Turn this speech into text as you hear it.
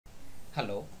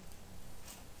Hello,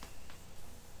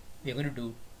 we are going to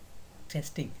do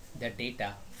testing the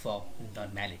data for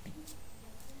normality.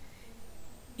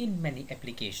 In many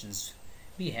applications,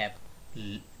 we have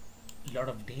a lot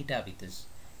of data with us.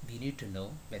 We need to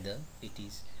know whether it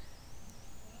is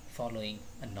following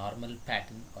a normal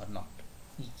pattern or not.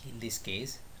 In this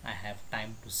case, I have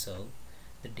time to serve,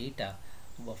 the data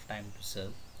of time to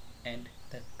serve, and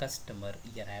the customer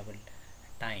arrival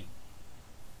time.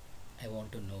 I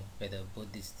want to know whether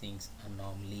both these things are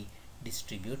normally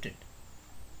distributed.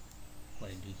 What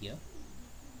I do here,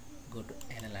 go to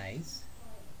analyze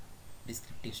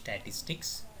descriptive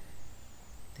statistics,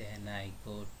 then I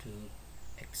go to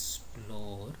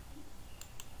explore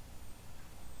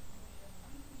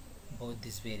both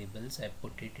these variables. I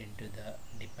put it into the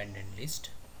dependent list.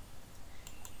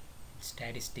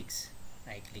 Statistics,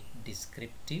 I click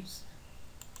descriptives,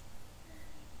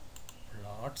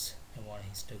 plots, I want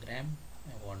histogram,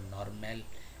 I want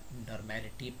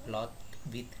normality plot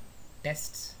with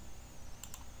tests,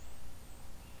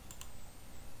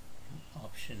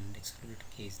 option exclude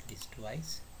case list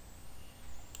wise,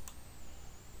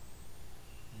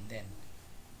 and then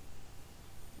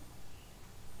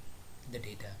the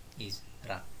data is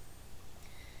run.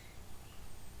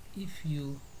 If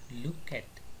you look at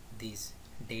this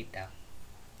data,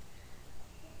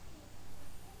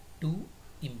 two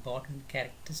important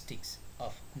characteristics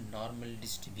of normal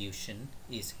distribution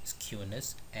is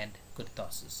skewness and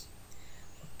kurtosis.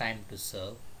 For time to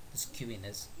serve, the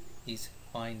skewness is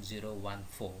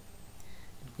 0.014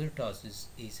 and kurtosis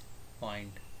is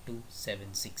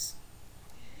 0.276.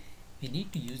 We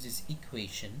need to use this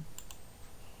equation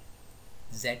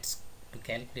z to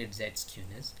calculate z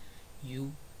skewness.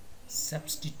 You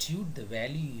substitute the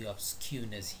value of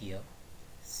skewness here,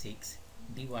 6,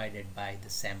 divided by the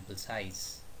sample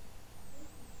size.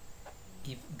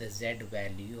 If the z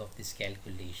value of this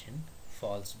calculation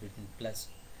falls between plus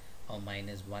or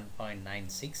minus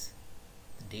 1.96,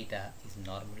 the data is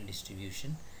normal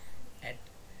distribution at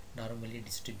normally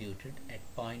distributed at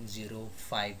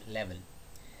 0.05 level.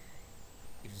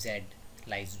 If z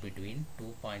lies between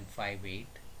 2.58,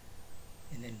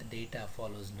 and then the data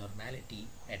follows normality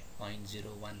at 0.015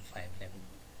 level.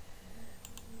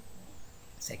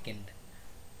 Second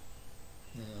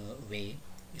way,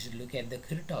 you should look at the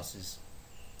kurtosis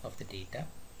of the data.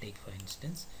 Take for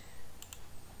instance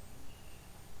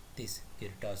this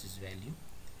kurtosis value.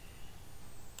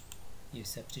 You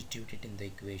substitute it in the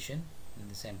equation in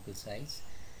the sample size.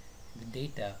 The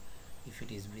data, if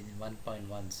it is within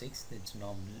 1.16, that's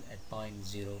normal at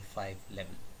 0.05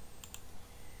 level.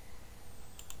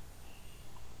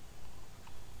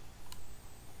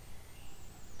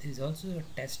 There is also a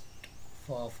test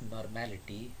of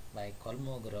normality by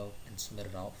Kolmogorov and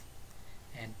Smirnov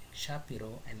and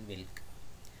Shapiro and Wilk.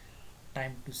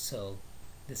 Time to serve,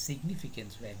 the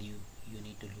significance value, you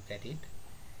need to look at it.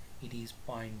 It is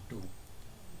 0.2.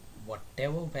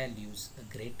 Whatever values are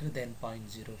greater than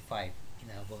 0.05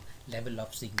 in our level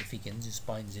of significance is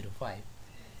 0.05,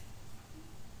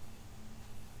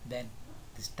 then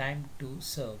this time to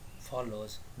serve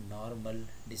follows normal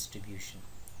distribution.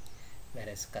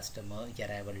 Whereas customer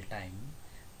arrival time,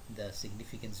 the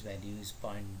significance value is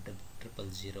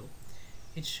 0.000,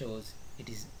 it shows it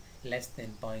is less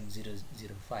than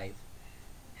 0.005.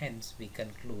 Hence we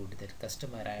conclude that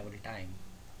customer arrival time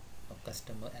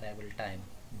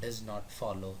does not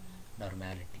follow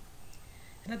normality.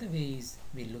 Another way is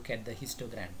we look at the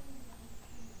histogram.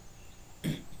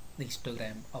 The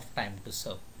histogram of time to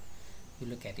serve. You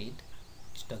look at it,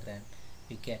 histogram,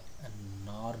 we get a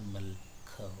normal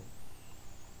curve.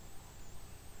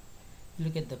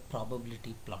 Look at the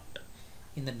probability plot.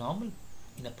 In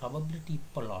a probability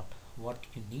plot, what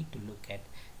you need to look at,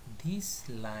 this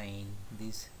line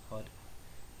is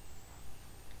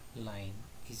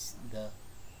the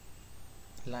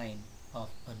line of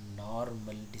a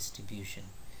normal distribution.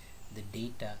 The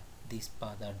data, these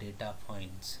are data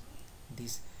points.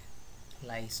 This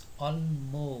lies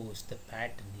almost, the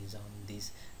pattern is on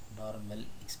this normal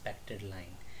expected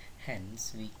line.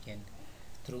 Hence we can,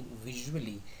 through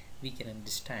visually, we can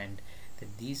understand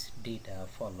that these data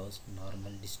follows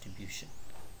normal distribution.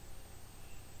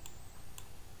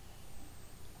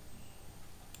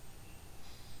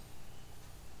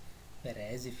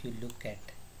 Whereas if you look at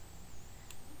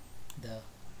the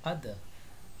other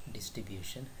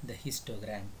distribution, the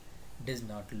histogram does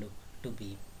not look to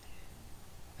be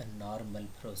a normal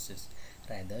process,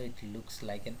 rather it looks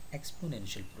like an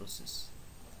exponential process.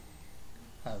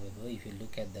 However, if you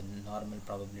look at the normal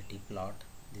probability plot,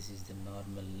 this is the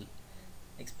normal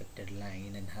expected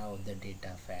line and how the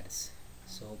data fares.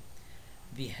 So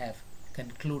we have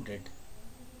concluded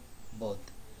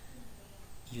both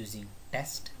using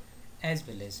test as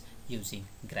well as using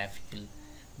graphical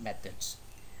methods.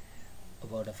 A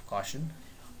word of caution,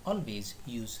 always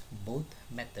use both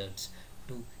methods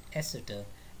to ascertain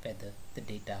whether the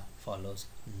data follows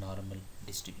normal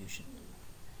distribution.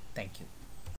 Thank you.